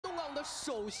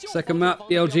Second map,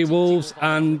 BLG Wolves,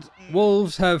 and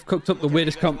Wolves have cooked up the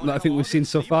weirdest comp that I think we've seen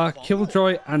so far.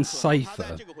 Killjoy and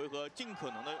Cypher.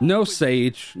 No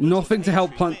Sage, nothing to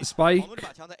help plant the spike.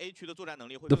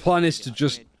 The plan is to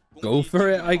just go for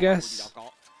it, I guess.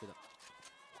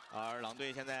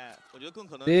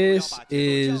 This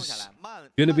is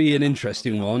going to be an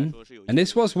interesting one. And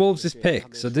this was Wolves'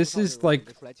 pick, so this is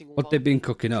like what they've been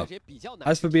cooking up.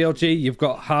 As for BLG, you've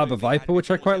got Harbor Viper,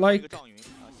 which I quite like.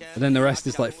 And then the rest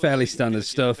is like fairly standard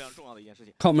stuff.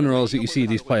 Common roles that you see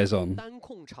these players on.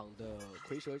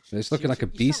 It's looking like a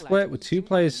B split with two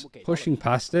players pushing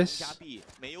past this.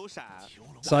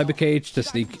 Cyber Cage to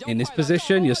sneak in this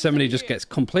position. Yosemite just gets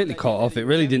completely caught off. It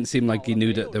really didn't seem like he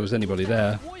knew that there was anybody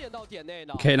there.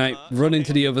 K-Knight running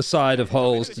to the other side of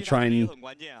holes to try and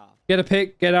get a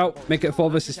pick, get out, make it a 4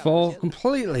 versus 4.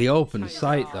 Completely open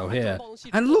sight though here.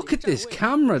 And look at this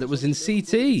camera that was in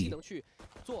CT.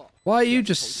 Why are you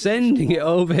just sending it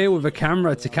over here with a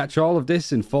camera to catch all of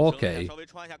this in 4K?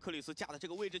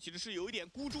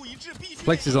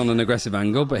 Plex is on an aggressive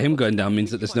angle, but him going down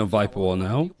means that there's no Viper War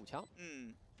now.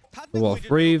 The War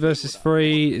 3 versus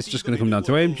 3. It's just going to come down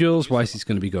to aim duels. Weiss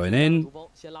going to be going in.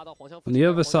 On the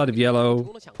other side of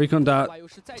yellow, Recon Dart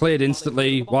cleared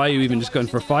instantly. Why are you even just going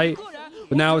for a fight?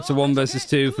 But now it's a 1 versus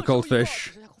 2 for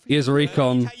Coldfish. Here's a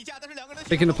Recon.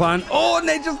 Picking the plan. Oh, and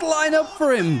they just line up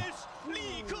for him.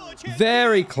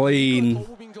 Very clean.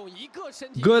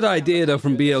 Good idea though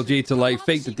from BLG to like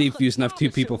fake the defuse and have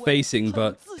two people facing,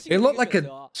 but it looked like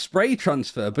a spray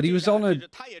transfer, but he was on a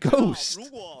ghost.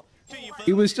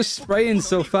 He was just spraying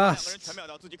so fast.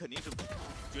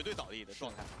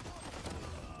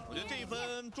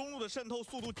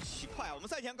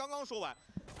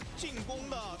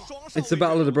 It's the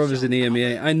Battle of the Brothers in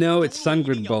EMEA. I know it's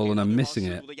Sangren Bowl and I'm missing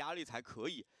it.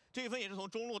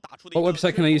 What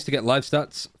website can I use to get live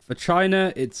stats? For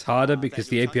China, it's harder because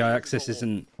the API access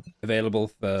isn't available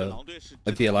for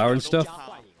the VLR and stuff.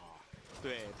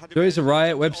 There is a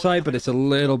Riot website, but it's a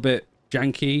little bit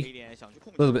janky, a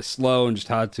little bit slow and just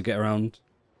hard to get around.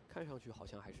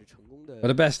 But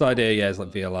the best idea, yeah, is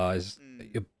like VLR is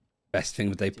your best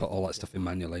thing that they put all that stuff in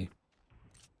manually.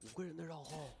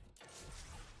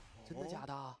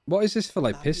 What is this for,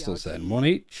 like, pistols then? 1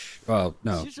 each? Well,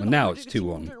 no. Now it's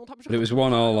 2-1. But it was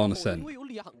 1 all on Ascent.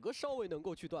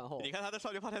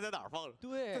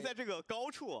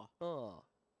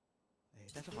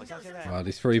 Wow,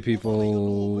 these 3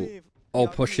 people all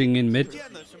pushing in mid.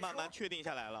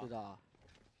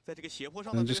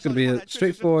 And just going to be a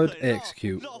straightforward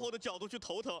execute.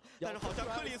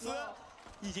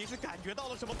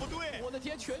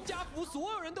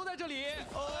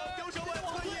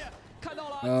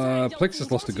 Plix has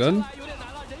lost a gun.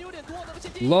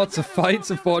 Lots of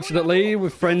fights, unfortunately,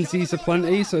 with frenzies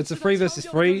aplenty, so it's a 3 versus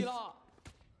 3.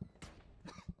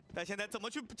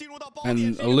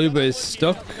 And Aluba is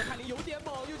stuck.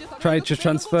 Trying to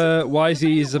transfer.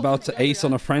 YZ is about to ace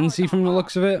on a frenzy from the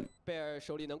looks of it.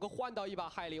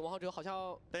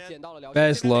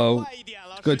 Bear's low.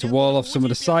 It's good to wall off some of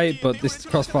the sight, but this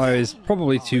crossfire is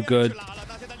probably too good.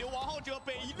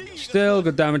 Still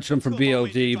good damage done from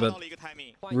BLG, but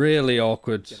really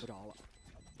awkward.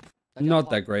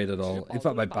 Not that great at all. In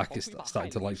fact, my back is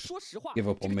starting to like give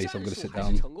up on me, so I'm going to sit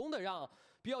down.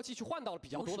 I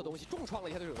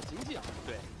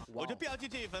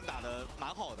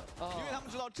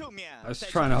was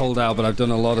trying to hold out, but I've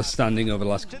done a lot of standing over the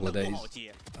last couple of days.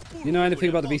 You know anything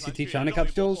about the VCT China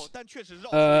capsules?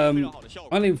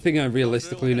 Only thing I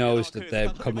realistically know is that they're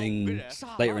coming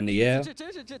later in the year.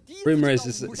 Rumor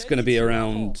is it's going to be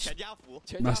around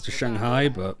Master Shanghai,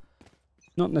 but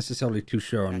not necessarily too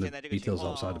sure on the details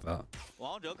outside of that.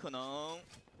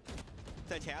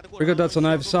 Rigor dots on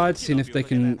either side, seeing if they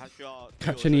can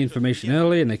catch any information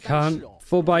early, and they can't.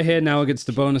 Full buy here now against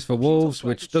the bonus for Wolves,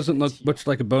 which doesn't look much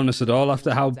like a bonus at all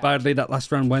after how badly that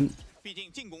last round went.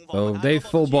 So they've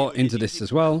full bought into this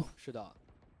as well.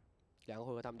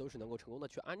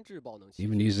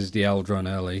 Even uses the L drone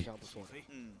early.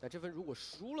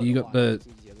 You got the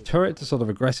turret to sort of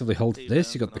aggressively hold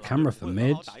this. You got the camera for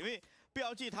mid.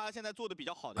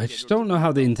 I just don't know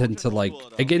how they intend to, like,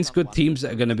 against good teams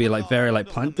that are going to be like very like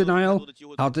plant denial,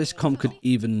 how this comp could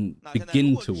even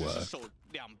begin to work.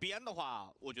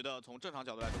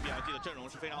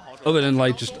 Other than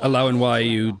like just allowing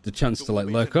YU the chance to like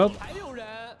lurk up.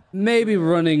 Maybe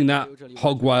running that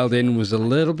hog wild in was a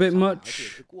little bit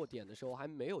much.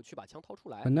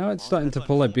 And now it's starting to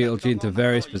pull like BLG into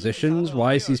various positions.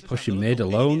 YC's pushing mid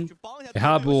alone. They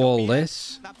harbor all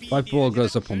this. Viper Wall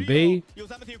goes up on B.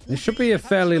 It should be a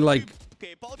fairly like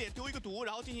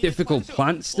difficult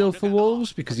plant still for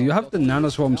Wolves because you have the Nano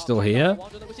Swarm still here.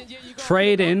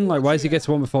 Trade in, like Wisey gets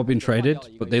one before being traded,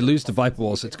 but they lose the Viper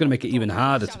Wall, so it's going to make it even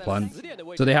harder to plant.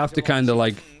 So they have to kind of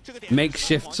like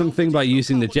makeshift something by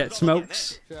using the jet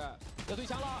smokes.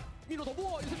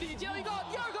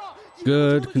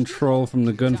 Good control from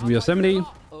the gun from Yosemite.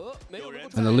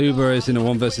 And the Luba is in a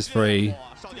 1 versus 3.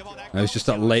 It's just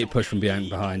that late push from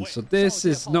behind. So this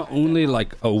is not only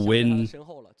like a win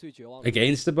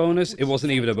against the bonus, it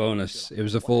wasn't even a bonus. It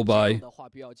was a full buy.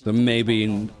 So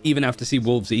maybe even have to see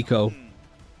Wolves eco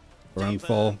around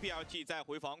 4.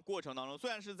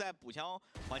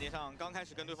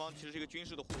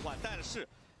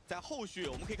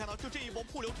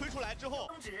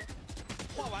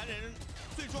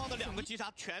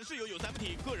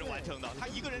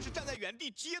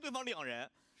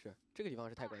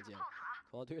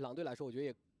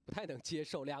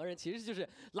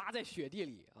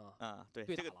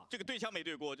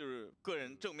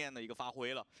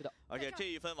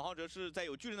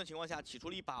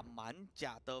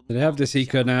 They have this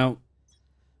eco now.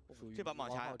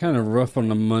 Kind of rough on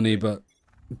the money, but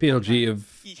BLG have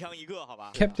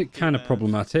kept it kind of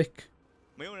problematic.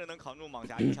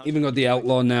 Even got the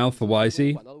outlaw now for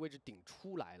Wisey.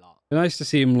 Nice to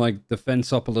see him like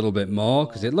defense up a little bit more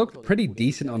because it looked pretty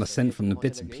decent on ascent from the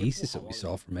bits and pieces that we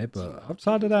saw from it. But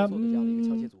outside of that,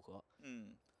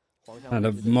 kind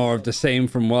of more of the same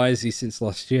from Wisey since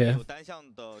last year.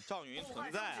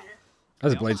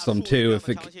 As a Bladestorm too, if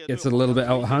it gets a little bit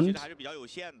out of hand.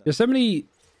 Yosemite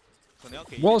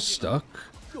was stuck.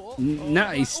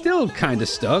 Now he's still kind of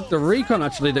stuck. The recon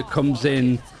actually that comes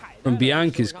in from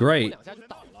Bianca is great.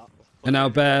 And now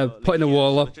Bear putting a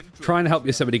wall up, trying to help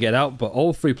Yosemite get out, but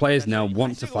all 3 players now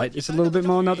want to fight this a little bit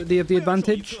more now that they have the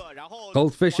advantage.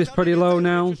 Goldfish is pretty low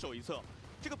now.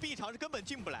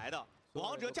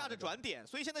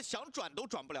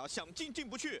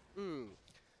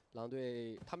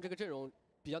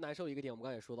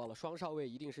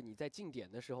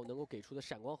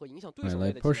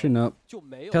 They're pushing up.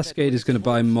 Cascade is going to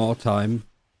buy more time.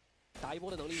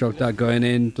 Shock that going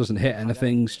in, doesn't hit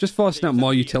anything. It's just forcing out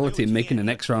more utility and making the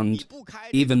next round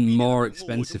even more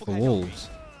expensive for Wolves.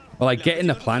 But like getting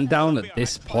the plant down at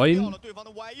this point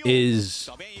is...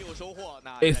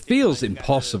 it feels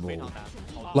impossible.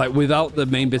 Like without the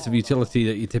main bits of utility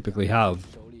that you typically have.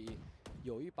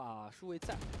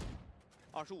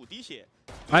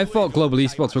 I thought Global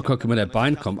Esports were cooking with their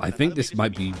bind comp. I think this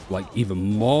might be like even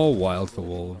more wild for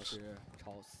Wolves.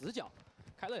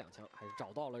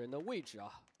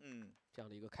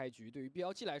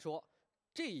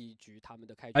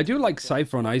 I do like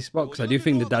Cypher on Icebox. I do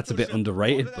think that that's a bit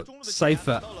underrated, but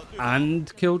Cypher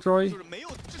and Killjoy.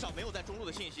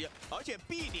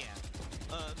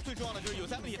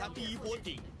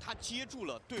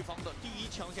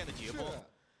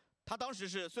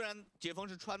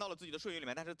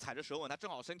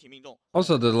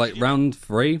 Also, the like round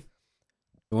 3,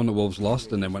 the one that Wolves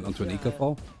lost and then went on to an eco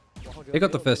fall. They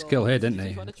got the first kill here, didn't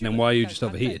they? And then why are you just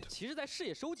overheated?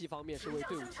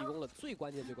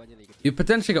 You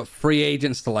potentially got free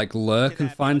agents to like lurk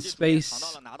and find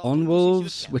space on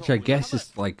Wolves, which I guess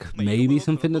is like maybe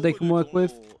something that they can work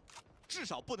with.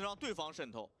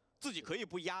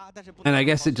 And I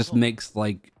guess it just makes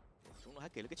like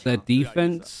their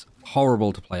defense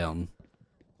horrible to play on.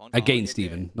 Against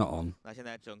even, not on.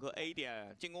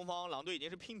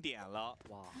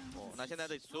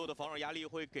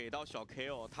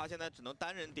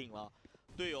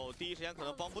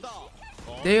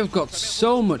 They have got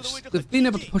so much. They've been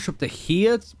able to push up to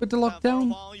here with the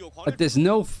lockdown. Like, there's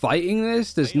no fighting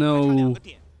this. There's no...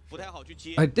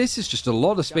 like, this is just a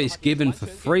lot of space given for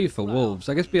free for Wolves.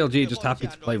 I guess BLG just happy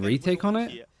to play retake on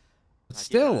it. But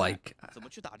still, like...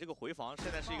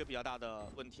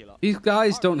 these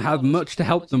guys don't have much to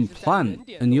help them plant,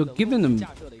 and you're giving them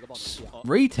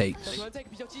retakes.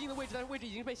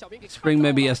 Spring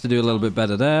maybe has to do a little bit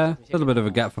better there. A little bit of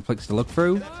a gap for Plix to look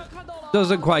through.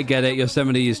 Doesn't quite get it.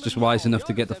 Yosemite is just wise enough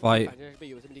to get the fight.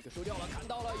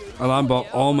 Alambot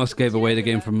almost gave away the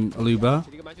game from Aluba.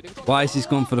 Wise is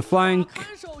gone for the flank.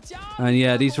 And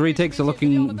yeah, these retakes are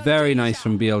looking very nice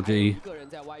from BLG.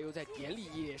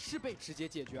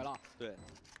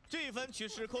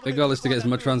 The goal is to get as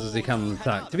much runs as they can on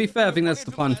attack. To be fair, I think that's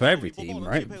the plan for every team,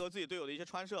 right?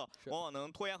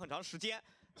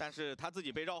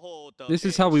 This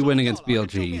is how we win against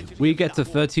BLG. We get to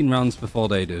 13 rounds before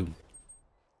they do.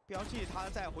 BLG 他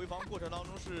在回防过程当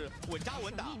中是稳扎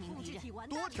稳打，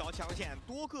多条枪线、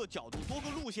多个角度、多个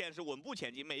路线是稳步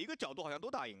前进，每一个角度好像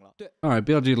都打赢了。对 All right,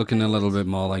 BLG looking a little bit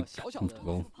more like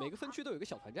comfortable. 每个分区都有一个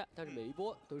小团战，但是每一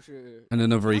波都是。And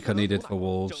another eco needed for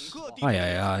Wolves. 哎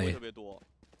哎哎！特别多。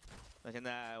那现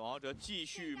在王浩哲继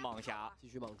续莽侠，继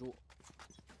续莽住。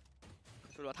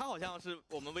是吧？他好像是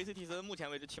我们 VCT 目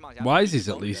前为止骑莽侠。Wisey's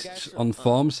at least on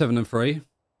form 7-3.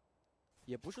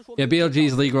 也不是说 Yeah,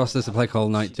 BLG's league roster to play Cold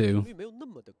Knight too. 没有那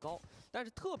么的高，但是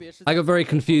特别是 I got very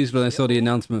confused when I saw the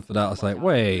announcement for that. I was like,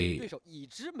 对 wait. 手已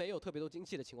知没有特别多精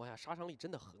气的情况下，杀伤力真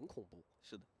的很恐怖。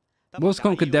是的。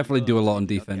Wolfscon could definitely do a lot on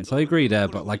defense. I agree there,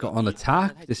 but like on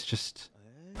attack, it's just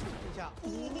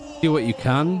do what you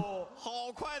can.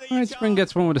 Alright, Spring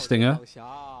gets one with a stinger.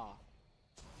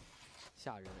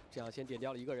 吓人，这样先点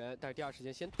掉了一个人，但是第二时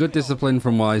间先 Good discipline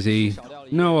from Wisey.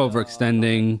 No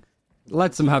overextending.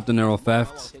 Lets them have the neural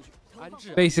theft.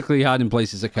 Basically hiding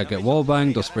places that can't get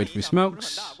wallbanged or sprayed through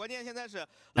smokes.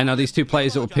 And now these two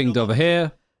players that were pinged over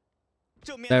here.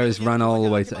 There is ran all the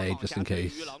way to A just in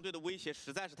case.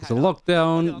 There's a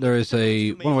lockdown. There is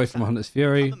a one away from Hunter's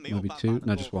Fury. Maybe two.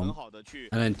 No, just one.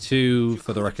 And then two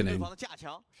for the Reckoning.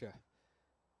 是，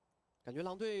感觉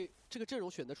狼队这个阵容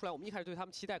选得出来，我们一开始对他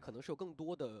们期待可能是有更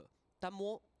多的单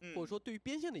摸，或者说对于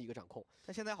边线的一个掌控。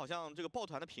但现在好像这个爆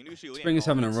团的频率是有点。 Spring is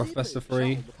having a rough best of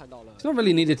 3. It's not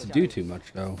really needed to do too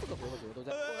much though.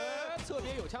 侧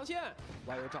边有枪线，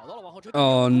外围找到了王浩哲。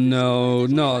Oh no,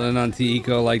 not an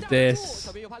anti-eco like this.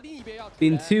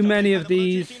 Been too many of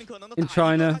these in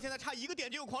China.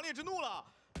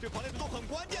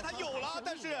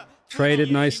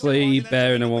 Traded nicely,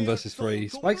 Bear in a 1 versus 3.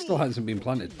 Spike still hasn't been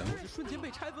planted though.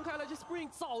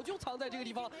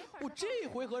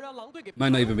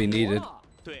 Might not even be needed.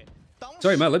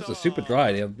 Sorry, my lips are super dry.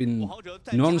 I've been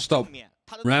non-stop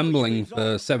rambling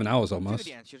for 7 hours almost.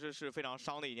 其实是非常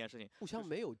伤的一件事情。互相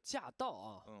没有架到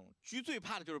啊。狙最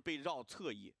怕的就是被绕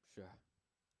侧翼。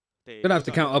是。Gonna have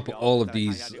to count up all of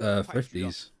these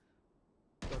thrifties.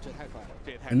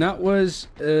 And that was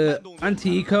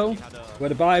anti-eco, where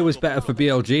the buy was better for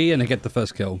BLG and they get the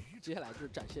first kill. 接下来就是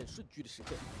展现顺局的时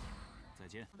刻。再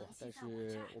见。但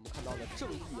是我们看到了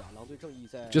正义啊，狼队正义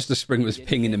在 Just the Spring was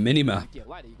pinging the minimap. 点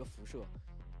外的一个辐射。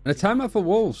And a timeout for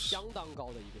Wolves. 相当高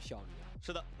的一个效率。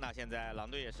 是的，那现在狼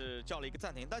队也是叫了一个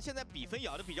暂停，但现在比分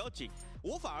咬得比较紧，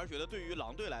我反而觉得对于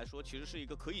狼队来说，其实是一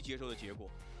个可以接受的结果，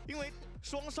因为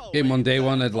双少 Game on day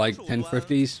 1 had like 10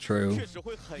 thrifties, true. 确实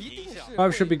会很影响。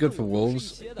 5 should be good for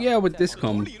Wolves. Yeah, with this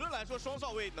comp. 理论来说，双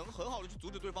少位能很好的去阻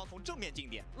止对方从正面进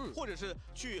点，或者是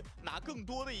去拿更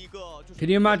多的一个。Can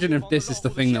you imagine if this is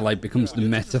the thing that like becomes the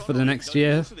meta for the next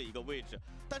year?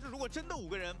 但是如果真的5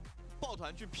个人抱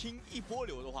团去拼一波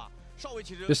流的话。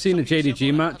 Just seen a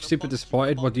JDG match, super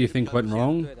disappointed. What do you think went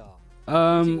wrong?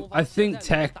 I think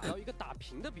Tech.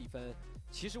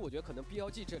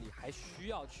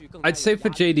 I'd say for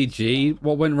JDG,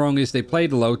 what went wrong is they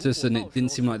played Lotus and it didn't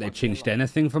seem like they changed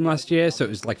anything from last year, so it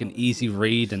was like an easy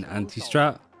read and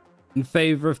anti-strat in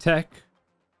favor of Tech.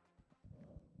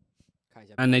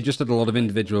 And they just had a lot of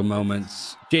individual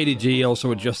moments. JDG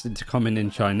also adjusted to coming in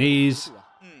Chinese,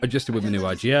 adjusted with the new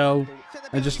IGL.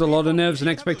 And just a lot of nerves and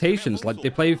expectations. Like, they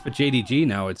play for JDG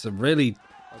now. It's a really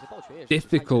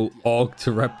difficult org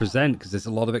to represent because there's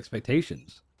a lot of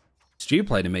expectations. Stu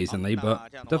played amazingly, but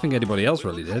I don't think anybody else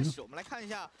really did. 我们来看一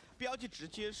下 BLG 直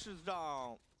接是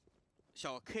让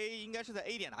小 K 应该是在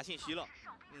A 点拿信息了，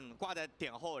挂在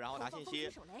点后，然后拿信息。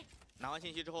拿完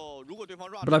信息之后，如果对方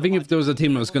But I think if there was a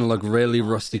team that was going to look really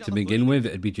rusty to begin with,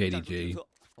 it'd be JDG.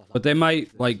 But they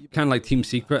might, like, kind of like Team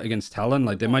Secret against Talon,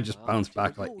 like, they might just bounce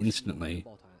back, like, instantly.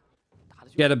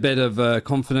 Get a bit of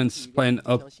confidence playing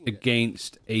up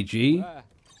against AG,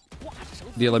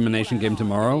 the elimination game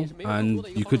tomorrow, and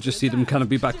you could just see them kind of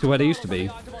be back to where they used to be.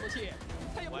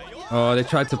 Oh, they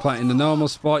tried to plant in the normal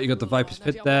spot. You got the Viper's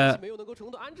Pit there.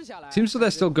 Seems like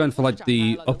they're still going for, like,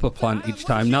 the upper plant each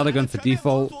time. Now they're going for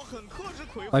default.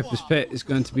 Viper's Pit is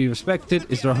going to be respected.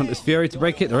 Is there a Hunter's Fury to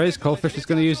break it? There is. Coldfish is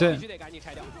going to use it.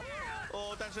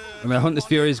 I mean, Hunter's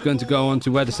Fury is going to go on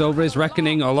to where the silver is.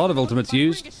 Reckoning, a lot of ultimates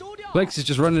used. Blix is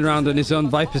just running around on his own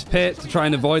Viper's Pit to try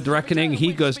and avoid the Reckoning.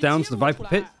 He goes down, so the Viper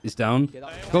Pit is down.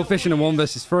 Goldfish in a 1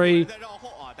 versus 3.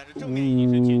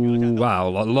 Ooh, wow,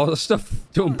 a lot of stuff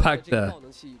to unpack there.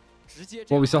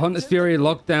 Well, we saw Hunter's Fury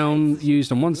lockdown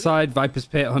used on one side, Viper's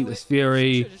Pit, Hunter's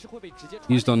Fury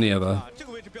used on the other.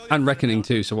 And Reckoning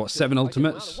too, so what, 7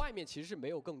 ultimates?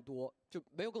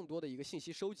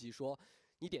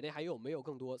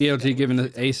 BLG given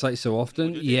an A site so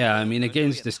often? Yeah, I mean,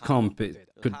 against this comp, it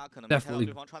could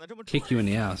definitely kick you in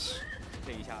the ass.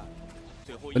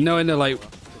 But knowing that, like,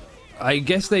 I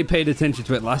guess they paid attention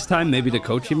to it last time. Maybe the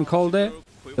coach even called it.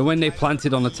 That when they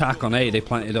planted on attack on A, they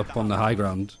planted up on the high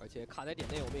ground.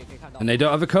 And they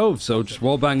don't have a cove, so just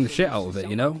wallbang the shit out of it,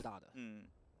 you know?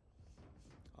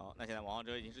 好，那现在王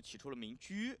者已经是起出了明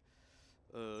车，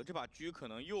这把车可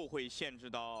能又会限制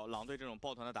到狼队这种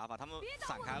抱团的打法，他们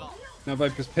散开了。Now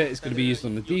Viper's Pit is going to be used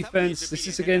on the defense. This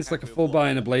is against like a full buy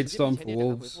and a blade storm for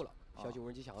Wolves.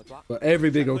 But every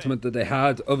big ultimate that they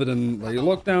had, other than like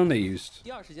lockdown, they used.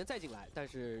 第二时间再进来，但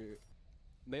是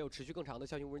没有持续更长的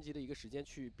枭雄无人机的一个时间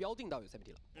去标定到有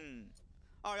 70了。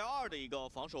212的一个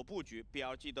防守布局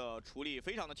 ，BLG 的处理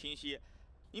非常的清晰。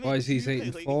 Why is he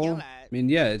 8-4? I mean,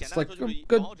 yeah, it's like a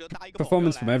good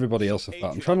performance from everybody else so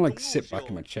far. I'm trying to like sit back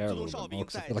in my chair a little bit more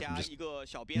because I feel like I'm just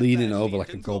leaning over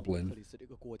like a goblin.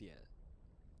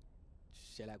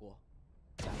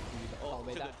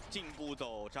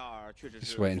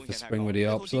 Just waiting for spring with the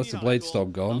up, so that's the blade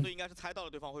storm gone.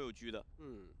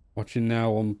 Watching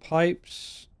now on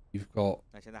pipes. You've got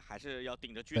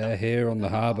Bear here on the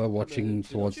harbour watching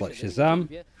towards like Shazam.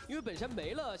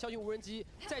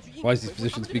 Why is his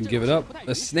position's been given up?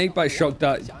 A snakebite shock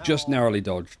dart just narrowly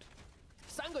dodged.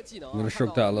 I'm going to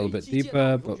shrug that a little bit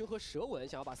deeper, but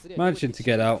managing to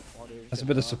get out. That's a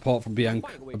bit of support from Bianc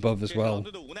above as well.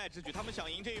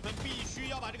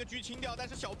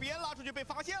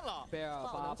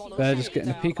 Bear just getting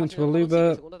a peek onto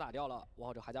Aluba.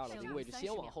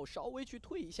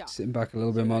 Sitting back a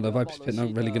little bit more. The Viper's Pit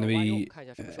not really going to be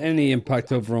any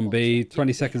impact over on B.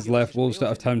 20 seconds left. Wolves don't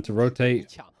have time to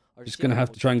rotate. Just going to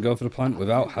have to try and go for the plant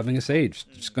without having a Sage.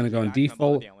 Just going to go on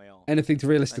default. Anything to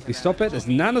realistically stop it. There's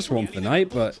Nana Swarm for Night,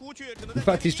 but in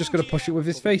fact, he's just going to push it with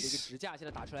his face.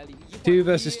 2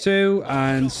 versus 2,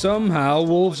 and somehow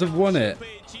Wolves have won it.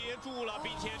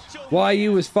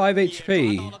 YU was 5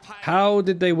 HP. How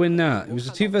did they win that? It was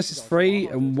a 2 versus 3,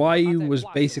 and YU was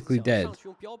basically dead.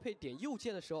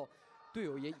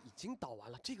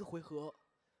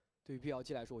 对于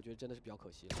BLG 来说，我觉得真的是比较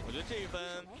可惜。我觉得这一分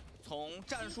从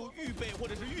战术预备或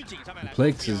者是预警上面来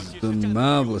Plex has done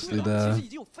marvelously there. 已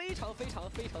经有非常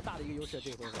大的一个优势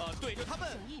这回合。对，就他们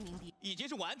已经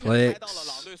是完全猜到了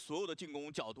狼队所有的进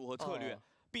攻角度和策略。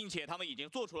 并且他们已经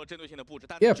做出了针对性的布置，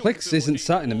但 Yeah, Plex isn't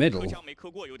sat in the middle. 没磕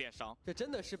过，有点伤。这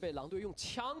真的是被狼队用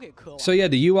枪给磕完。 So yeah,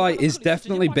 the UI is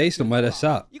definitely based on where they're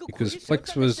sat because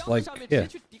Plex was like here.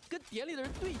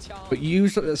 But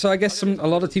usually, so I guess a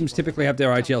lot of teams typically have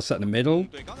their IGL set in the middle,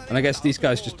 and I guess these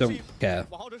guys just don't care.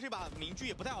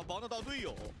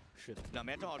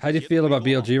 How do you feel about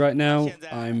BLG right now?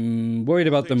 I'm worried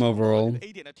about them overall.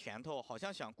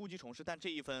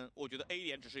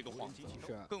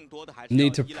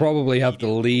 Need to probably have the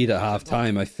lead at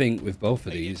halftime, I think, with both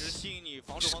of these.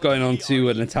 Just going on to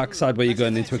an attack side where you're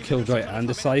going into a Killjoy and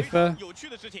a Cypher.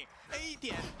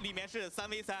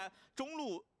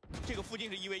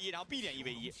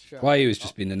 YU has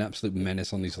just been an absolute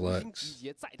menace on these lurks.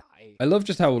 I love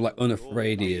just how like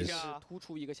unafraid he is. I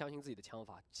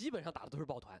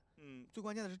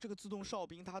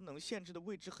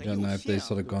don't know if they've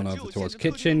sort of gone over towards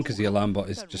kitchen because the alarm bot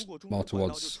is just more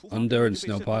towards under and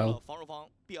snow pile.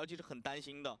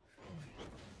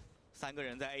 3个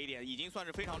人在 A 点已经算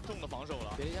是非常重的防守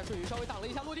了。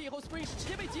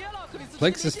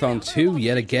 Plex has found 2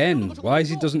 yet again. Why is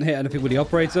he doesn't hit anything with the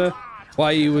operator?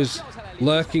 Why he was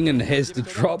lurking and here's the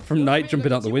drop from Knight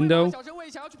jumping out the window.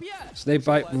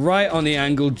 Snakebite right on the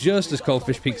angle just as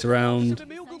Coldfish peeks around.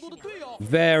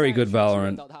 Very good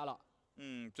Valorant.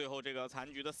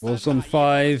 Wolves on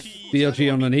 5,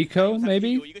 BLG on an eco,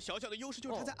 maybe?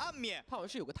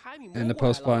 And the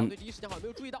post plant.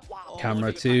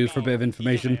 Camera 2 for a bit of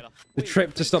information. The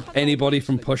trip to stop anybody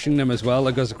from pushing them as well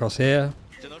that goes across here.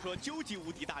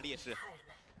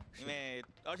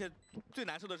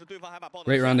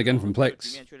 Great round again from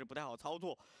Plex.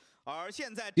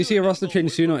 You see a roster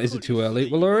change soon, or is it too early?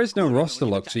 Well, there is no roster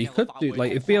lock, so you could do,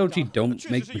 like, if BLG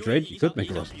don't make Madrid, you could make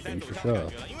a roster change for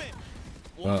sure.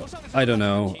 Well, I don't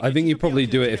know. I think you probably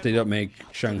do it if they don't make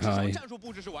Shanghai.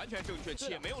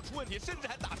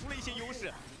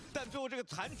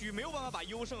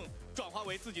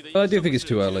 But I do think it's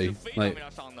too early. Like,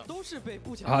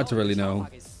 hard to really know.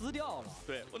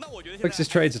 Plex's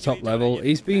trades are top level.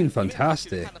 He's been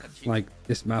fantastic. Like,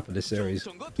 this map of this series.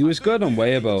 He was good on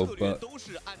Weibo, but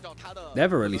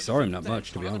never really saw him that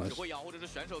much, to be honest.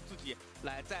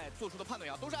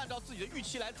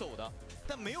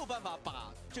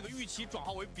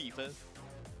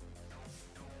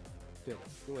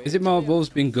 Is it more Wolves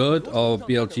being good or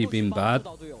BLG being bad?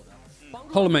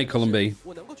 Column A, column B.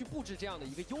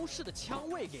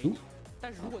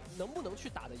 但是如果能不能去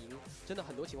打得赢，真的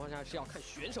很多情况下是要看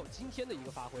选手今天的一个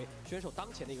发挥，选手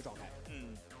当前的一个状态。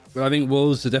But I think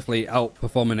Wolves are definitely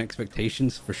outperforming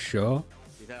expectations for sure.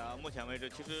 比赛啊，目前为止，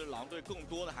其实狼队更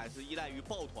多的还是依赖于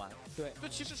抱团。对，这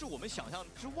其实是我们想象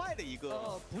之外的一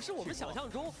个。不是我们想象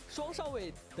中双少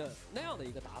位的那样的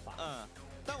一个打法。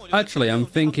Actually, I'm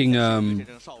thinking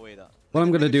what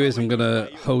I'm gonna do is I'm gonna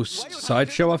host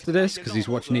Sideshow after this because he's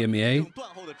watching EMEA.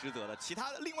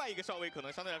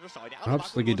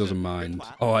 Perhaps Sliggy doesn't mind.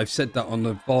 Oh, I've said that on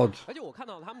the VOD.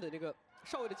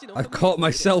 I've caught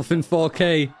myself in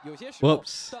 4K.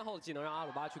 Whoops.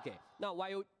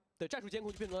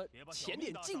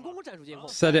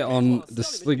 Said it on the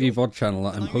Sliggy VOD channel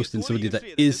that I'm hosting somebody that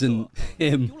isn't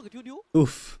him.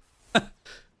 Oof.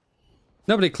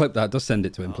 Nobody clip that. Just send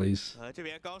it to him, please.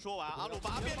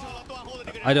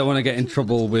 I don't want to get in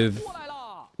trouble with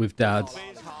Dad.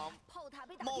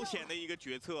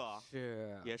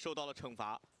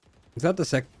 Is that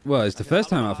the well, it's the first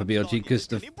time out for BLG because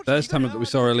the first time that we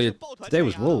saw earlier today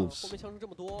was Wolves.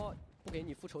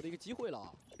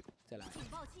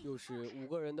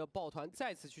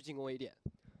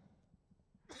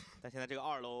 但现在这个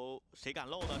2楼谁敢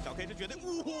漏呢？小 K 是绝对。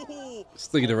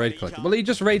Sliggy the raid collector. Well, he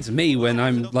just raids me when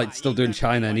I'm like still doing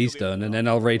China and he's done, and then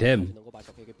I'll raid him.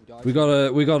 We got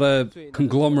a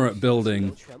conglomerate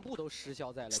building.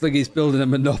 Sliggy's building a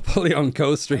monopoly on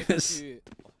co-streamers.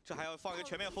 这还要放一个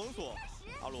全面封锁。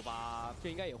阿鲁巴，这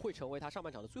应该也会成为他上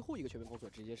半场的最后一个全面封锁，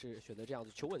直接是选择这样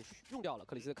子求稳用掉了。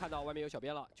克里斯看到外面有小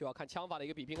编了，就要看枪法的一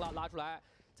个比拼了，拉出来。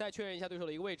 再确认一下对手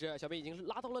的一个位置，小编已经是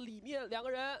拉到了里面，两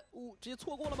个人，直接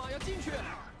错过了吗？要进去。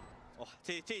哇，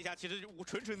这一下其实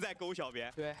纯在勾小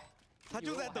编。对，他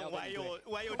就在等YU。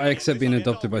I accept being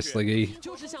adopted by Sliggy.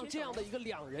 就是像这样的一个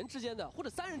2人之间的或者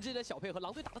3人之间的小配合，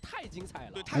狼队打得太精彩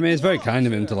了。I mean, it's very kind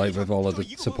of him to like with all of the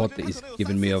support that he's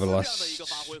given me over the last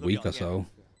week or so.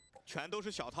 全都是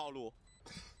小套路。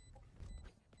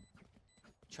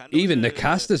 Even the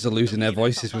casters are losing their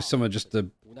voices with some of just the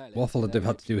waffle that they've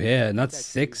had to do here, and that's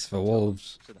 6 for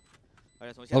Wolves.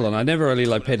 Hold on, I never really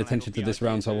like paid attention to this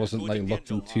round, so I wasn't like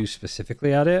looking too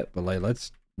specifically at it. But like,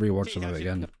 let's rewatch some of it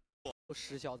again.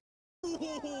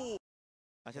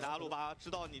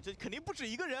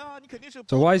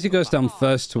 So why is he goes down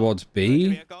first towards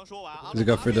B? Does he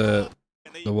go through the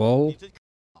wall?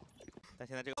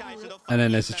 And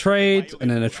then there's a trade,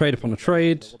 and then a trade upon a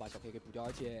trade.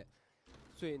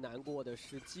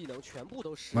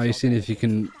 Are you seeing if you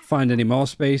can find any more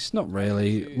space? Not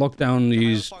really. Lockdown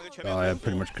used. Oh, I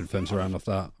pretty much confirms around off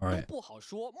that. All right.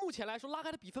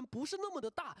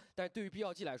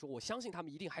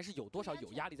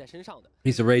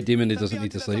 He's a raid demon. He doesn't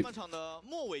need to sleep.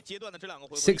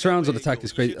 6 rounds of attack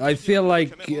is crazy. I feel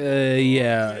like,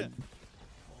 yeah,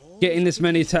 getting this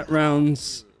many attack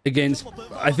rounds against.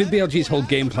 I think BLG's whole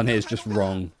game plan here is just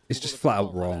wrong. It's just flat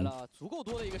out wrong.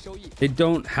 They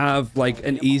don't have like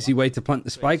an easy way to plant the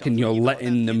spike, and you're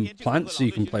letting them plant so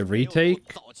you can play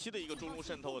retake.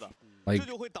 Like,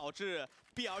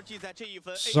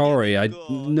 sorry, I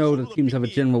know the teams have a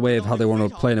general way of how they want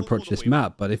to play and approach this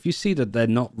map, but if you see that they're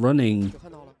not running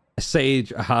a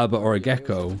Sage, a Harbor, or a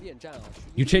Gecko,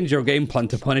 you change your game plan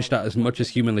to punish that as much as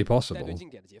humanly possible.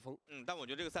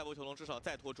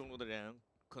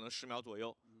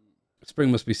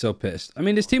 Spring must be so pissed. I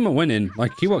mean, his team are winning.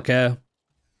 Like, he won't care.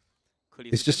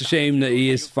 It's just a shame that he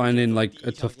is finding, like,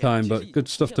 a tough time, but good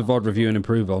stuff to VOD review and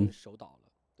improve on.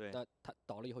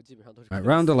 Right,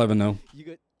 round 11, though.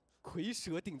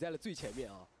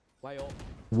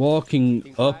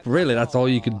 Walking up, really, that's all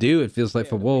you could do, it feels like,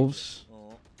 for Wolves.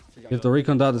 If the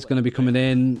recon data's going to be coming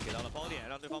in,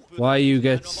 YU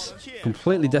gets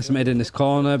completely decimated in this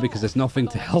corner because there's nothing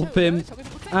to help him.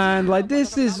 And like,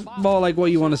 this is more like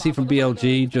what you want to see from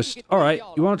BLG. Just, all right,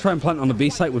 you want to try and plant on the B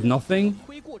site with nothing?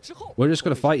 We're just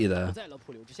going to fight you there.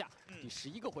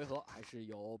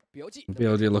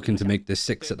 BLG looking to make this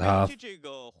 6 at half.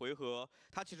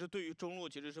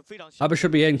 Abba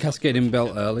should be in cascading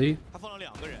belt early.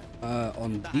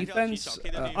 On defense,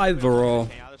 either or.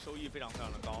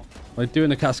 Like,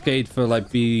 doing a cascade for like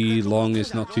B long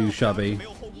is not too shabby.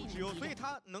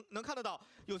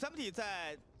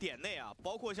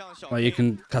 Like, you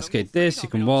can cascade this, you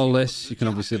can wall this, you can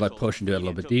obviously like push and do it a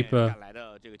little bit deeper.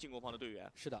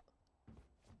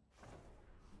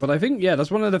 But I think, yeah,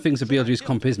 that's one of the things that BLG's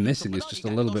comp is missing, is just a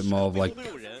little bit more of like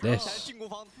this.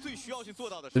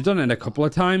 They've done it a couple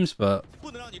of times, but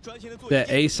their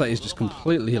A site is just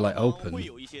completely like open.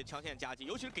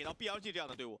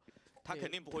 他肯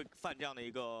定不会犯这样的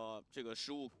一个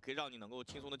失误，可以让你能够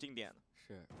轻松的进点的。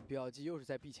是 BLG 又是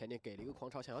在 B 前点给了一个狂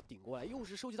潮，想要顶过来，又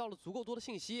是收集到了足够多的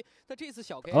信息。但这次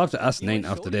小 K， I'll have to ask Nate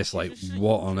after this, like,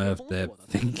 what on earth they're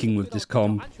thinking with this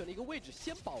comp. 安全的一个位置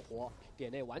先保活，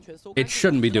点内完全搜。It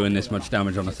shouldn't be doing this much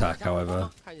damage on attack, however.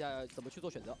 看一下怎么去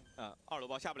做选择。二楼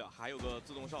包下不了，还有个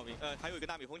自动哨兵，还有一个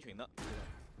大米蜂群的。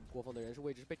过锋的人是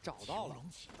位置被找到了。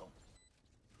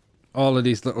 All of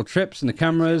these little trips and the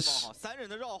cameras.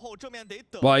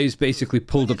 Why he's basically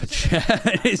pulled up a chair.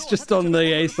 It's just on the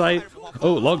A site.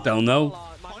 Oh, lockdown though.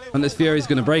 And this Fury's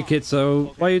going to break it,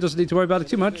 so Why doesn't need to worry about it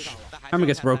too much. Hammer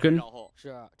gets broken. A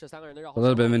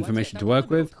little bit of information to work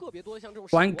with.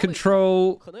 Flank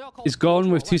control is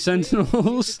gone with 2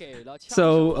 sentinels.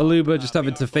 So Aluba just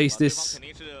having to face this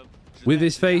with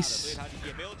his face.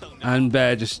 And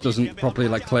Bear just doesn't properly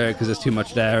like clear it because there's too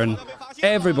much there. And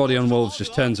everybody on Wolves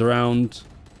just turns around.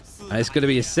 And it's going to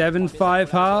be a 7-5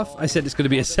 half. I said it's going to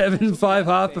be a 7-5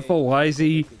 half before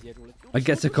Wisey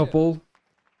gets a couple.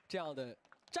 这样的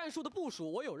战术的部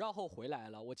署，我有绕后回来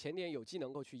了。我前点有技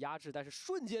能够去压制，但是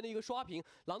瞬间的一个刷屏，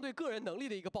狼队个人能力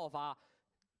的一个爆发，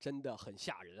真的很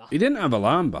吓人啊。He didn't have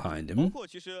alarm behind him. 包括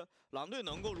其实狼队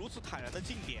能够如此坦然的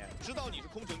进点，知道你是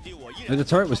空城机，我依然。The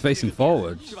turret was facing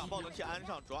forward. 是把爆能器安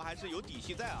上，主要还是有底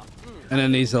气在啊。And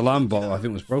then his alarm bot, I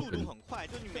think, was 速 broken. 度很快，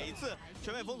就你每一次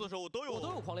全面封锁的时候，我都有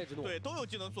狂烈之怒，对，都有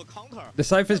技能做 counter。The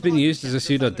Cypher's been used as a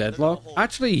pseudo deadlock.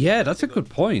 Actually, yeah, that's a good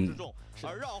point.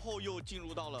 而绕后又进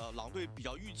入到了狼队比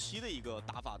较预期的一个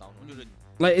打法当中，就是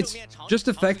Like, it's just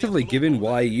effectively giving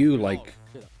YU, like,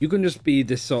 you can just be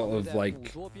this sort of,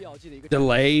 like,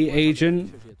 delay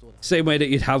agent. Same way that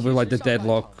you'd have with, like, the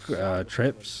deadlock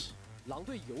trips.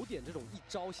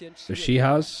 So she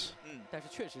has.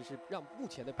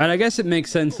 And I guess it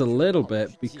makes sense a little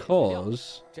bit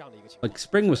because, like,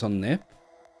 Spring was on Nip.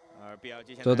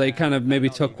 So they kind of maybe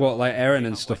took what like Aaron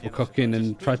and stuff were cooking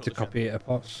and tried to copy it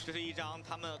apart.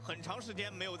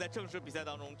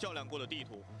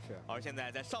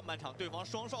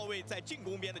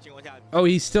 Oh,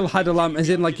 he still had alarm, as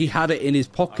in like he had it in his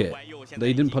pocket.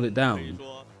 They didn't put it down.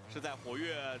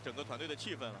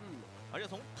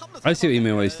 I see what you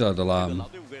mean when he still had alarm.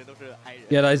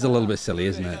 Yeah, that is a little bit silly,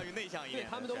 isn't it?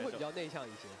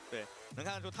 能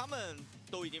看得出他们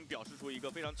都已经表示出一个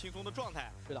非常轻松的状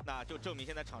态，是的，那就证明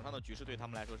现在场上的局势对他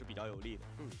们来说是比较有利的。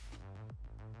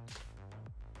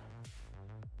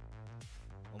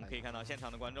我们可以看到现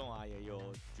场的观众啊，也有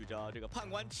举着这个判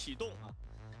官启动啊，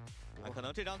可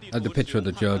能这张地图 the picture of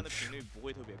the judge 频率不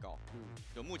会特别高，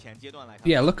就目前阶段来看。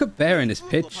Yeah, look at Bear in this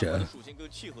picture. 属性更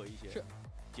契合一些，是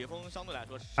解封相对来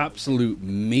说 absolute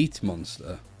meat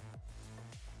monster.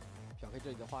 It's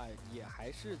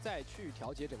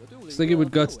like it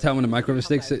would go to tell when the micro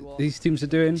mistakes that these teams are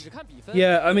doing.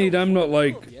 Yeah, I mean, I'm not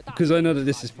like, because I know that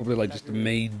this is probably like just a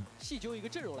main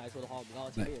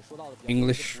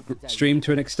English stream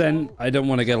to an extent. I don't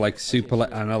want to get like super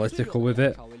like analytical with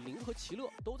it.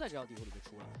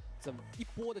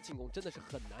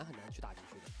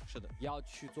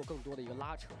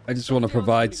 I just want to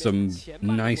provide some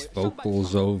nice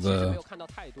vocals over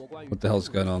what the hell's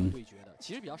going on.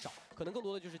 其实比较少，可能更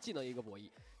多的就是技能一个博弈。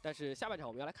但是下半场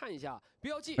我们要来看一下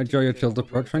BLG。Enjoy your chilled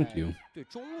approach, thank you. 对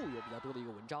中路有比较多的一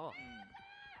个文章啊。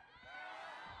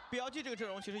BLG 这个阵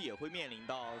容其实也会面临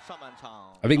到上半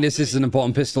场。I think this is an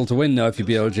important pistol to win though if you're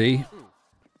BLG.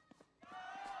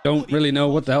 Don't really know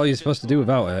what the hell you're supposed to do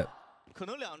without it. 可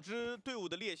能两支队伍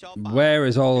的猎枭。Where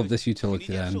is all of this utility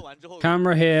then?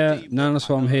 Camera here,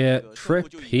 nanoswarm here,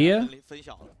 trip here,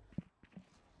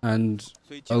 and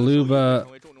Aluba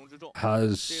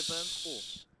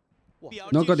has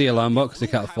not got the alarm bot because they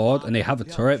can't afford, and they have a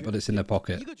turret, but it's in their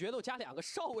pocket.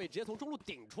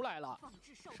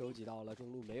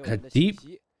 A deep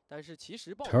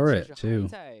turret too.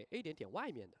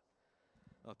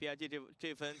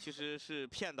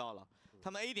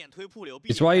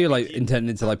 It's why you like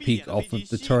intending to like peek off of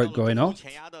the turret going off.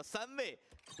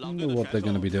 I wonder what they're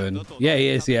going to be doing. Yeah, he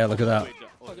is. Yeah, look at that.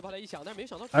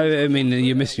 I mean,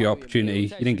 you missed your opportunity. You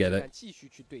didn't get it.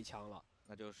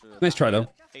 Nice try, though.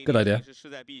 Good idea.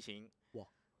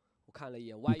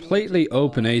 Completely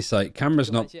open A site.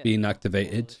 Camera's not being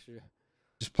activated.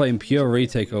 Just playing pure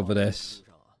retake over this.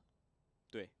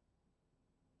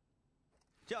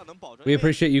 We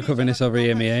appreciate you covering this over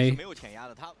EMEA.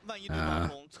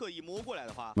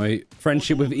 My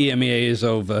friendship with EMEA is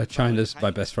over. China's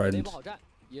my best friend.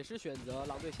 也是选择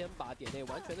狼队先把点内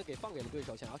完全的给放给了对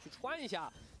手，想要去穿一下，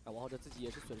然后王浩哲自己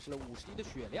也是损失了50滴的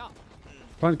血量。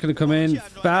Plant gonna come in,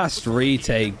 fast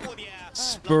retake,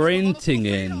 sprinting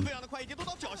in.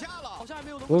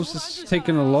 Wolves has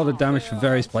taken a lot of damage from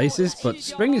various places, but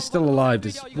Spring is still alive.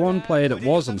 There's one player that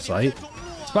was on site.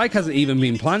 Spike hasn't even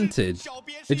been planted.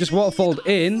 They just waterfalled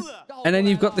in, and then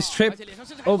you've got this trip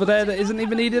over there that isn't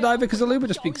even needed either because Aluba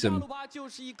just peeks him.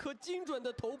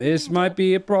 This might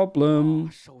be a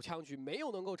problem.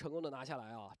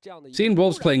 Seeing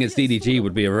Wolves playing as DDG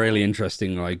would be a really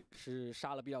interesting, like,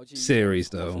 series,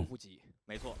 though.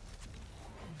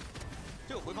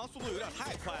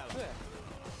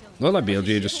 Not like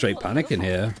BLG are just straight panicking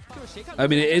here. I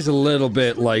mean, it is a little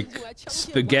bit like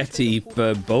spaghetti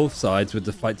for both sides with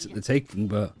the fights that they're taking,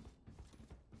 but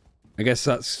I guess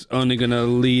that's only going to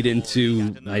lead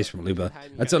into... Nice from Luba.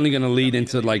 That's only going to lead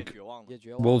into, like,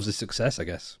 Wolves' success, I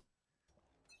guess.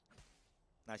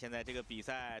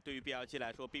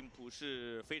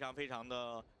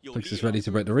 Flix is ready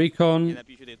to break the recon.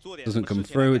 Doesn't come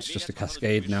through. It's just a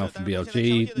cascade now from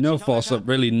BLG. No force up,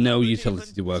 really no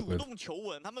utility to work with.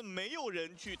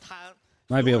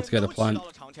 Might be able to get a plant.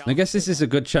 I guess this is a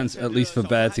good chance, at least for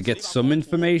Bear, to get some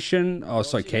information. Oh,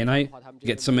 sorry, K-Knight.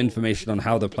 Get some information on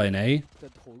how they're playing A.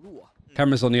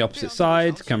 Camera's on the opposite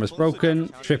side. Camera's broken.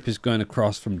 Trip is going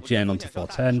across from Gen onto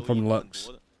 410 from Lux.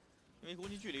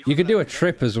 You could do a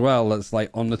trip as well that's like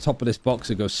on the top of this box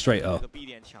that goes straight up.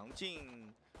 And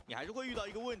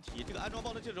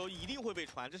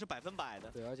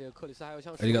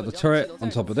you got the turret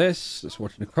on top of this. It's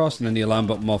watching across, and then the alarm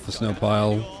button off the snow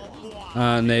pile.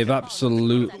 And they've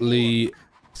absolutely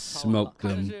smoked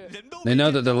them. They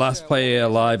know that the last player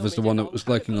alive was the one that was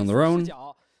lurking on their own.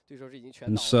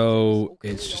 And so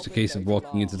it's just a case of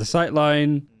walking into the sight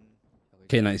line.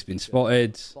 K-Knight's been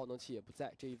spotted. See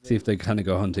if they kind of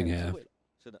go hunting here.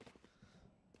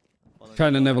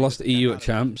 China never lost to EU at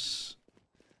champs.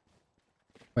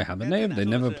 Wait, haven't they? They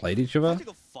never played each other?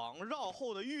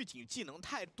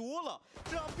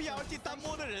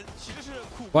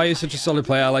 Why are you such a solid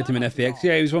player? I liked him in FPX.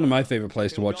 Yeah, he was one of my favorite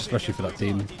players to watch, especially for that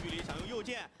team.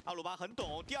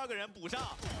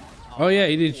 Oh yeah,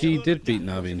 he did beat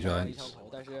Navi and Giants.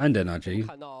 And NRG.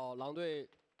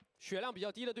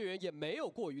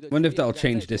 Wonder if that'll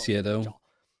change this year, though.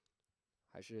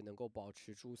 I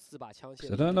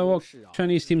don't know what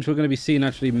Chinese teams we're going to be seeing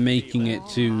actually making it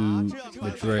to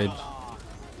Madrid.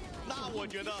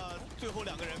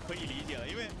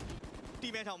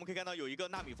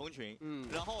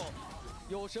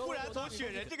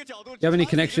 You have any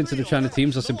connection to the China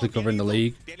teams or simply covering the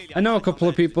league? I know a couple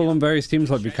of people on various teams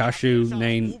like Bukashu,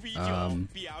 Nate,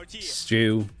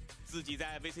 Stu.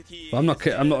 But I'm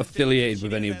not affiliated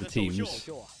with any of the teams.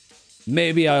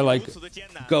 Maybe I like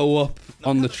go up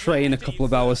on the train a couple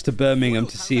of hours to Birmingham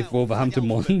to see if Wolverhampton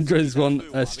Wanderers want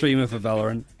a streamer for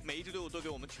Valorant.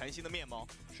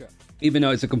 Even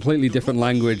though it's a completely different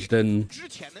language than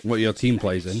what your team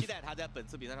plays in.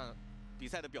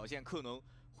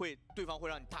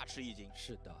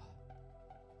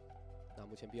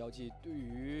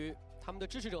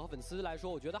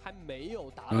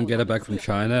 Don't get it back from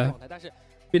China.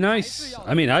 Be nice.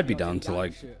 I mean, I'd be down to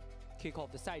like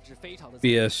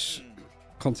be a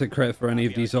content creator for any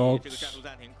of these orgs.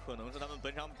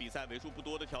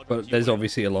 But there's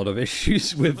obviously a lot of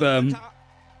issues with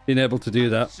being able to do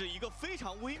that.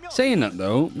 Saying that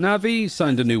though, Navi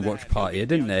signed a new watch party,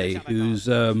 didn't they? Who's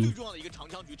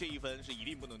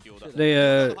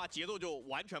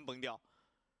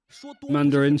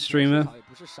Mandarin streamer.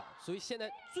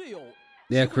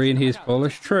 Yeah, Korean, he is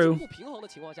Polish. True.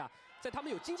 I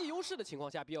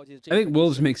think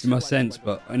Wolves makes the most sense,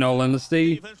 but in all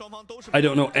honesty, I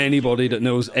don't know anybody that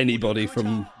knows anybody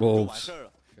from Wolves.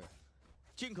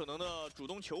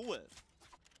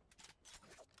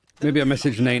 Maybe I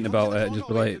message Nate about it and just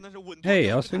be like,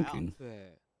 hey, I was thinking.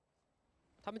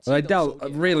 But I doubt,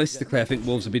 realistically, I think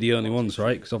Wolves would be the only ones,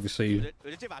 right? Because obviously,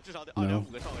 you know,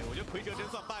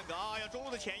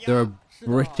 they're a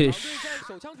British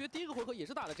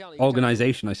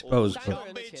organization, I suppose,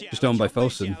 but just owned by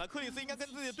Fosun.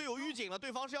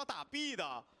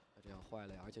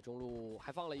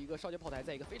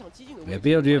 Yeah,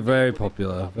 BLG are very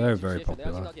popular. Very, very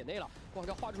popular.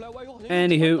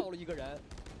 Anywho,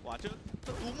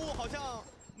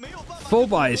 full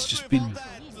buy has just been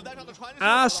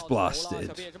ass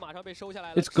blasted.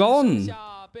 It's gone. That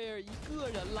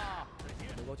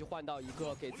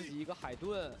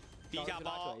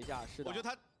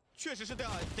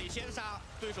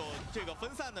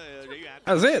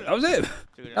was it. That was it.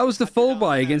 That was the full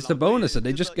buy against the bonus, and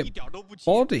they just get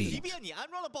bodied.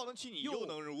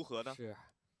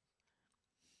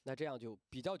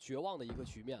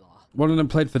 One of them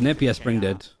played for Nip, yes, Spring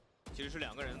did.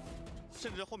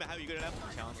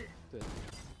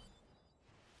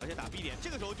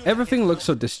 Everything looks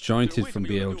so disjointed from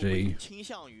BLG.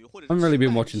 I haven't really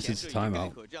been watching since the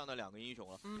timeout.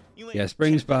 Yes,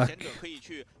 brings back.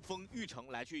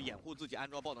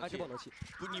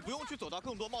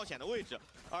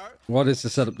 What is the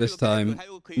setup this time?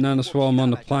 Nano Swarm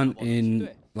on the plant in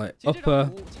like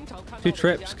upper, 2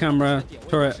 trips, camera,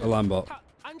 turret, a Lambot.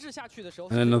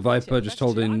 And then the Viper just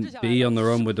holding B on the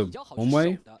run with the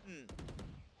one-way.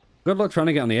 Good luck trying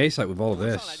to get on the A site with all of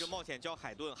this.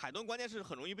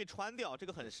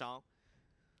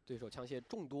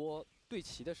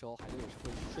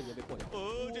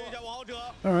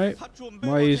 Alright,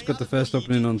 YU's got the first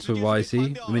opening onto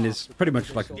YC. I mean, it's pretty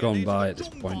much like gone by at this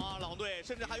point.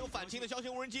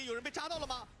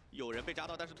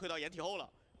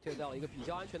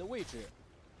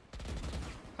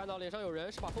 看到脸上有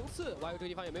人，是把封刺。YU 这个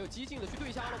地方也没有激进的去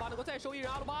对向阿鲁巴，能够再收一人，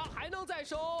阿鲁巴还能再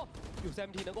收。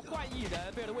UCMT 能够换一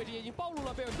人，贝尔的位置也已经暴露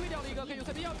了，贝尔对掉了一个，跟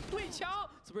UCMT 要对枪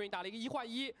 ，Spring 打了一个1换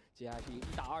1，接下来是1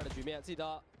打2的局面，自己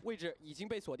的位置已经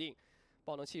被锁定。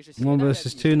 1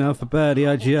 versus 2 now for Bear, the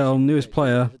IGL newest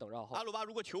player.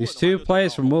 These 2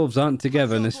 players from Wolves aren't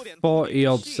together, and there's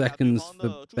 40-odd seconds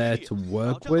for Bear to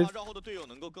work with.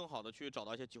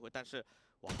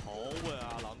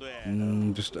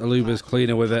 Just Aluba's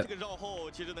cleaner with it.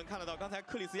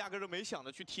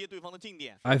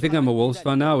 I think I'm a Wolves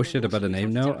fan now. We should have better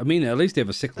name now. I mean, at least they have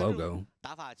a sick logo.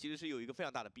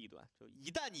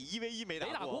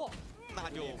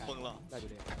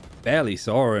 Barely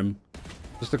saw him.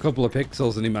 Just a couple of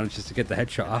pixels and he manages to get the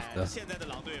headshot after.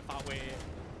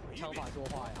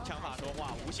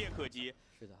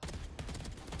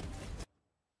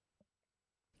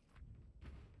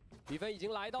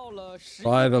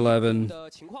 5-11.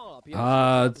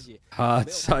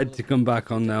 Hard side to come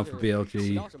back on now for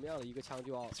BLG.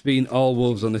 It's been all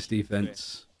Wolves on this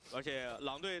defense. 而且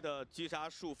狼队的击杀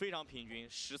数非常平均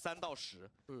，13到10，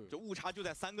就误差就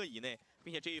在3个以内，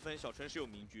并且这一分小纯是有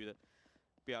明居的。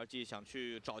BLG 想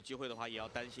去找机会的话，也要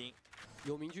担心。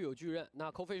有明居有巨刃，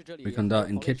那 Coffee 这里。We conduct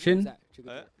in kitchen.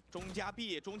 中加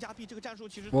B 这个战术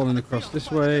其实。Falling across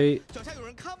this way. 脚下有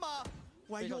人看吗？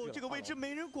 这个位置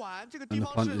没人管，这个 And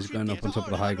the punt is going up on top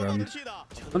of the high ground.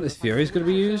 Punt is Fury is going to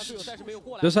be used.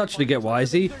 Does actually get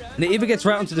YZ, and it even gets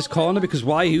right onto this corner because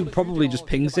YU probably just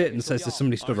pings it and says there's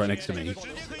somebody stood right next to me.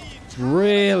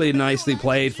 Really nicely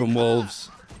played from Wolves.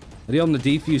 Are they on the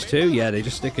defuse too? Yeah, they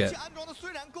just stick it.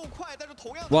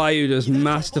 YU does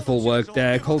masterful work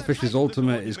there. Coldfish's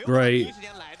ultimate is great.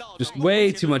 Just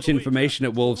way too much information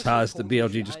that Wolves has that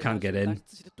BLG just can't get in.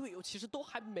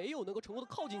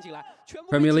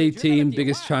 Premier League team,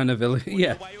 biggest China village.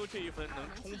 Yeah.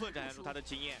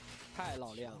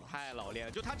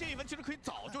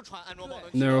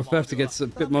 Neurotheft gets a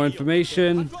bit more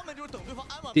information.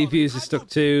 Defuse is stuck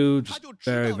too. Just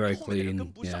very, very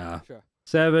clean. Yeah.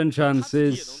 7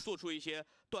 chances.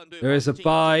 There is a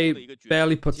buy,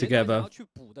 barely put together.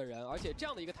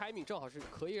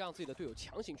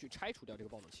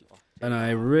 And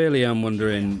I really am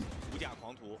wondering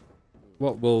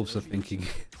what Wolves are thinking.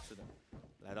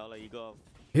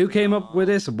 Who came up with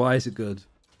this and why is it good?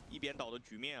 一边倒的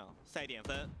局面啊，赛点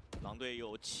分，狼队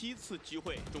有7次机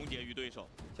会终结于对手。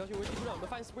消息为提出让我们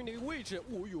发现 Spring 的一个位置，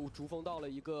哦呦，逐风到了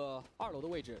一个2楼的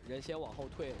位置，人先往后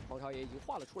退，黄巢也已经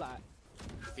画了出来。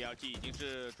 BLG 已经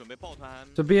是准备抱团。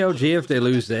 So BLG, if they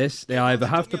lose this, they either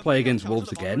have to play against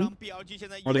Wolves again,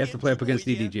 or they have to play up against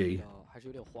DDG. 还是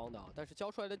有点慌的啊，但是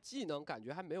交出来的技能感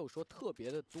觉还没有说特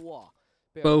别的多啊。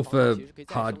 Both are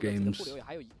hard games.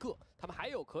 还有一个，他们还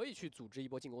有可以去组织一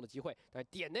波进攻的机会。但是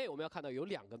点内我们要看到有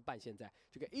2根半线在，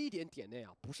这个 A 点内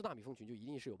啊，不是纳米蜂群就一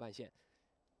定是有半线。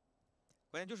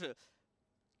关键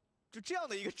就这样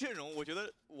的一个阵容，我觉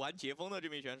得玩截锋的这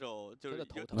名选手就是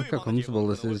Look how comfortable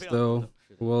this is though.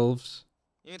 Wolves.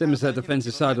 Same as their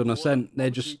defensive side on Ascent, they're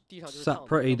just sat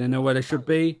pretty. They know where they should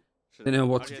be. They know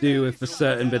what to do if a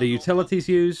certain bit of utilities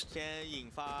used.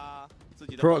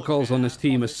 The protocols on this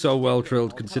team are so well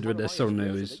drilled considering they're so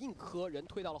new.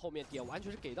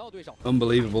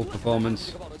 Unbelievable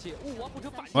performance.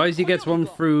 YZ gets one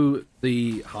through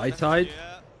the high tide.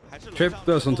 Trip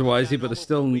goes onto YZ, but there's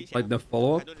still like no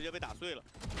follow-up.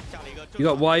 You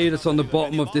got YU that's on the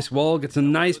bottom of this wall, gets a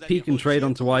nice peek and trade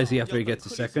onto YZ after he gets a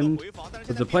second.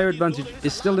 But the player advantage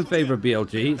is still in favor of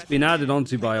BLG. It's been added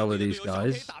onto by all of these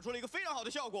guys.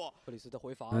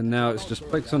 And now it's just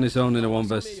Flicks on his own in a 1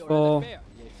 versus 4.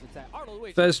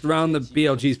 First round, the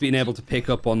BLG's been able to pick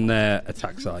up on their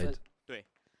attack side.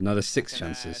 Another 6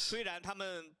 chances. 虽然他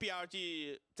们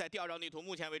BLG 在第2张地图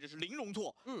目前为止是0容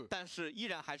错，但是依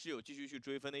然还是有继续去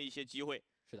追分的一些机会。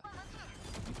是的，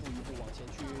一步一步往前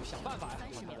去想办法呀。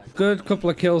Good couple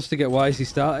of kills to get YZ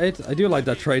started. I do like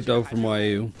that trade though from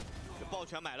YU. 抱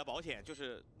拳买了保险，就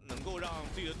是能够让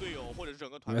自己的队友或者是整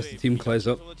个 The 团 rest 队 of the team clears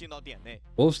up. 进到点内。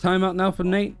Wolves timeout now for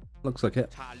Nate. Looks like it.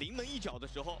 差临门一脚的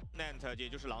时候 ，Nant 也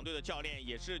就是狼队的教练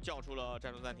也是叫出了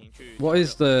战术暂停去。What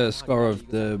is the score of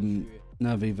the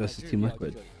Navi versus Team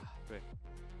Liquid? 对，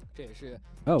这也是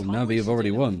Oh, Navi have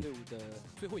already won.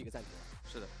 最后一个暂停。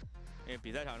是的，因为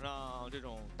比赛场上这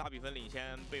种大比分领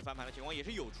先被翻盘的情况也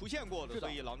是有出现过的，所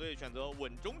以狼队选择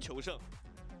稳中求胜。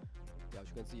要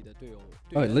去跟自己的队友。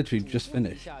Oh, it literally just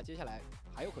finished. 接下来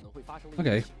还有可能会发生的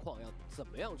Okay. 情况，要怎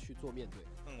么样去做面对？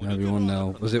 Everyone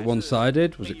know. Was it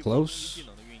one-sided? Was it close?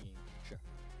 是，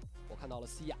我看到了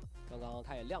西亚，刚刚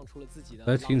他也亮出了自己的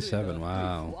 13-7.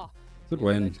 Wow. Good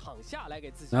win. 场下来给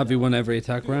自己 Navi won every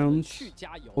attack round. 去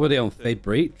加油。 What were they on? Fade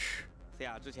Breach? 西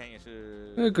亚之前也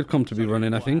是 A good comp to be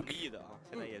running, I think.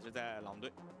 现在也是在狼队。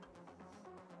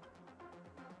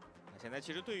现在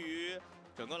其实对于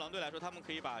整个狼队来说，他们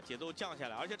可以把节奏降下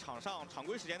来，而且场上常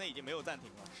规时间内已经没有暂停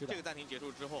了。是这个暂停结束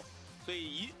之后，所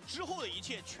以之后的一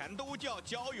切全都要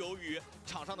交由于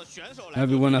场上的选手来。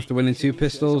Everyone after winning 2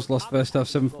 pistols, lost first half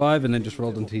 7-5, and then just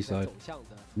rolled on T side.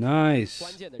 Nice.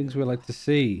 Things we like to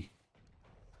see.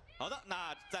 好的，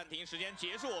那暂停时间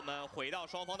结束，我们回到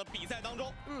双方的比赛当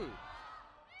中。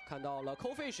看到了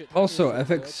Cofish。Also,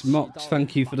 FX Mox,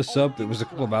 thank you for the sub. It was a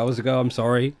couple of hours ago. I'm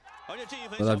sorry.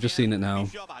 But I've just seen it now.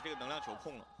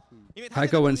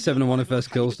 Heiko went 7-1 in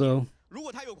first kills though.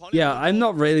 Yeah, I'm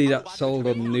not really that sold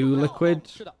on new Liquid.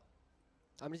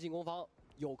 I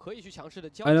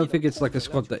don't think it's like a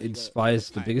squad that inspires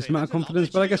the biggest amount of confidence,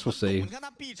 but I guess we'll see.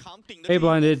 Hey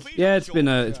Blinded, yeah, it's been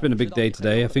a big day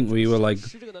today. I think we were like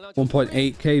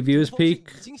 1.8k viewers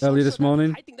peak early this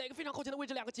morning. A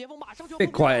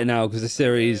bit quieter now because the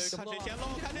series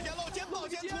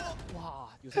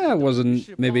it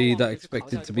wasn't maybe that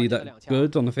expected to be that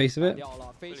good on the face of it.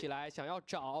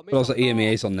 But also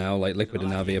EMEA's on now, like Liquid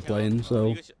and Navi are playing,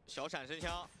 so.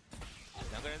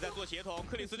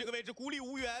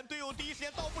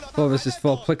 4 versus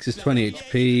 4, Plix is 20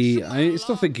 HP. I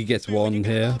still think he gets 1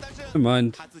 here. Never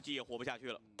mind.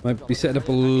 Might be setting up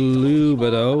a Luba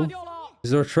though.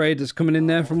 Is there a trade that's coming in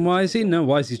there from YZ? No,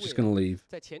 YZ's just going to leave.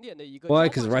 Why?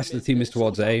 Because the rest of the team is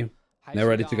towards A. They're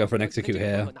ready to go for an execute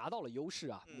here.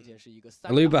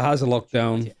 Luba has a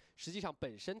lockdown.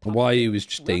 And YU is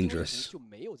just dangerous.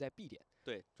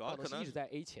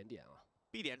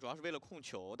 B 点主要是为了控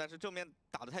球，但是正面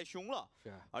打得太凶了。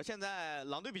而现在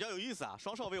狼队比较有意思啊，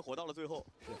双少尉活到了最后。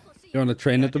You're on a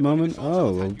train at the moment?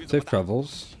 Oh, well, safe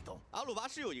travels. 阿鲁巴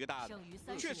是有一个大的，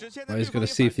确实现在。He's going to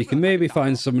see if he can maybe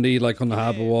find somebody like on the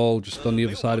harbor wall, just on the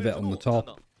other side of it on the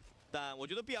top. 但我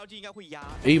觉得 BLG 应该会压。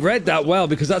He read that well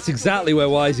because that's exactly where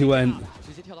YZ went.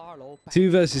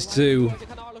 2 versus 2.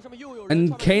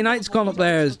 And K-Knight's gone up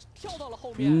there as...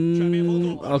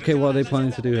 okay, what are they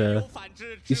planning to do here?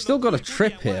 He's still got a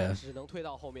trip here.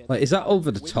 Like, is that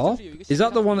over the top? Is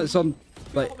that the one that's on...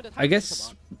 like, I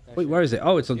guess... wait, where is it?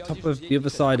 Oh, it's on top of the other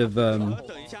side of...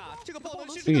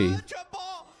 thingy.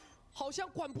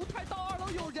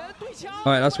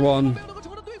 Alright, that's 1.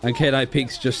 And K-Knight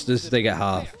peaks just as they get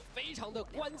half.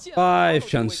 5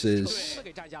 chances.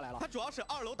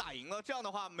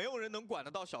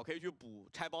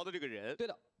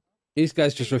 These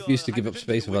guys just refuse to give up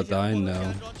space without dying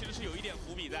now.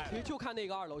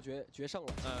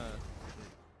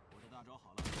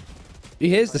 He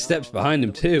hears the steps behind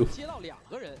him too.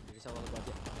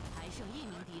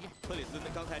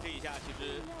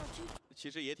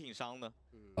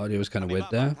 Audio was kind of weird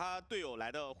there.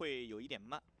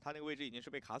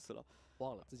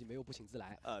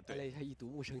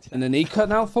 And an E-cut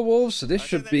now for Wolves, so this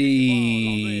should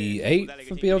be 8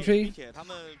 for BLG. You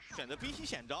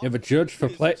have a Judge for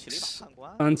Plex,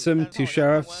 Phantom, 2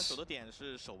 Sheriffs. And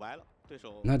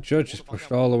that Judge is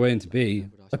pushed all the way into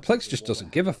B. The Plex just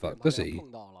doesn't give a fuck, does he?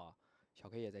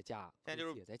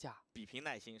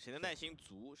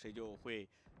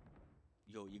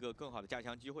 有一个更好的加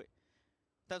强机会，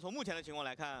但从目前的情况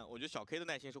来看，我觉得小 K 的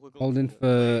耐心是会更。Holding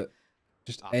for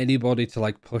just anybody to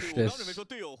like push this,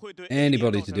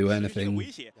 anybody to do anything.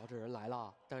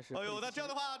 哎呦，那这样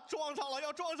的话撞上了，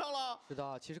要撞上了。是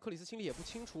的，其实克里斯心里也不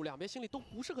清楚，两边心里都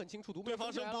不是很清楚。对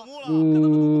方是补木了。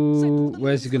Ooh,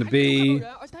 where's he gonna be?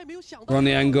 We're on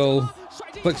the angle.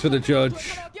 Clicks for the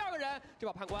judge.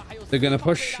 They're gonna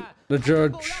push the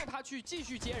judge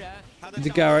into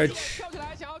garage.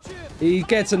 He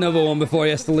gets another one before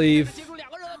he has to leave.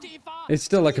 It's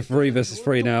still like a 3 versus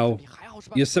 3 now.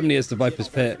 Yosemite as the Viper's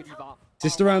Pit. Is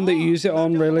this the round that you use it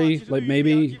on, really? Like,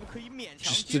 maybe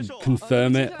just to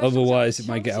confirm it, otherwise it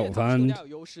might get out of hand.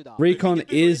 Recon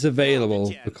is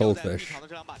available for Coldfish.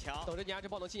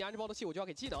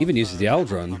 Even uses the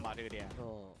Aldron.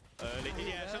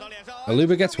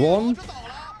 Aluba gets one.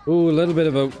 Ooh, a little bit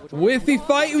of a whiffy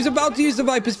fight. He was about to use the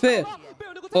Viper's Pit.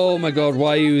 Oh my god,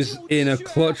 Yu's in a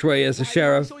clutch way as a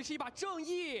Sheriff.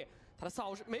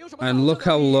 And look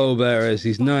how low Bear is.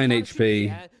 He's 9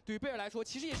 HP.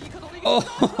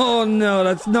 Oh no,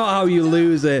 that's not how you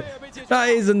lose it. That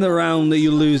isn't the round that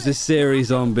you lose this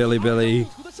series on, Billy.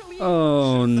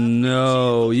 Oh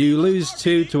no, you lose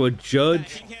 2 to a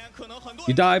judge.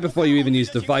 You die before you even use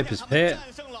the Viper's Pit.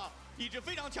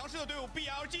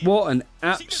 What an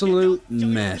absolute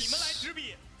mess.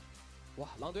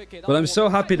 But I'm so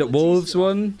happy that Wolves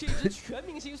won.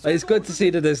 It's good to see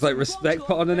that there's like respect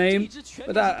put on the name.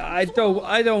 But I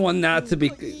don't want that to be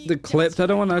the clipped. I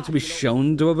don't want that to be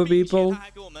shown to other people.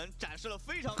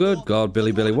 Good God,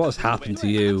 Billy, what's happened to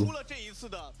you?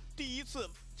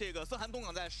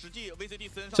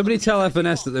 Somebody tell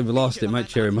FNS that they've lost. It might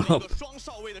cheer him up.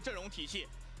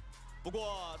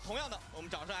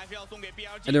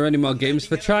 Are there any more games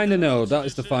for China? No, that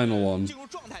is the final one.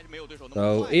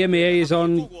 So EMEA is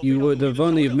on. You would have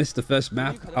only missed the first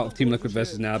map out of Team Liquid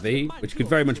versus Navi, which could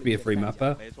very much be a free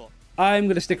mapper. I'm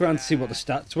going to stick around to see what the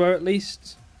stats were at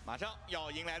least.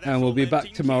 And we'll be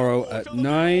back tomorrow at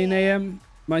 9 AM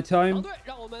my time,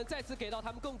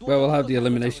 where we'll have the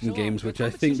elimination games, which I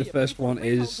think the first one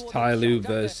is Tyloo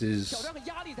versus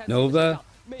Nova.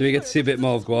 So we get to see a bit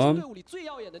more of Guam.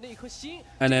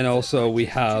 And then also we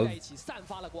have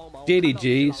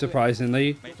JDG,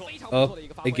 surprisingly, up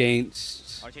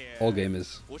against All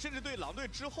Gamers.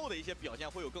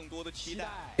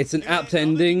 It's an apt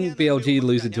ending, BLG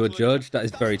losing to a judge. That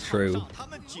is very true.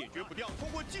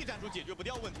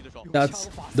 That's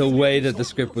the way that the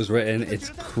script was written. It's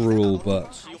cruel,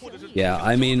 but yeah,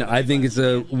 I mean, I think it's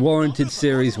a warranted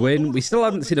series win. We still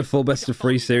haven't seen a full best of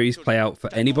 3 series play out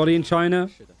for anybody in China.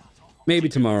 Maybe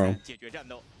tomorrow.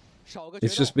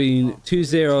 It's just been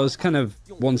 2-0s, kind of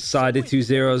one-sided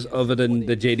 2-0s, other than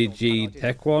the JDG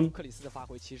Tech one.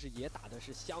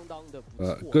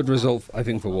 Good result, I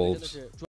think, for Wolves.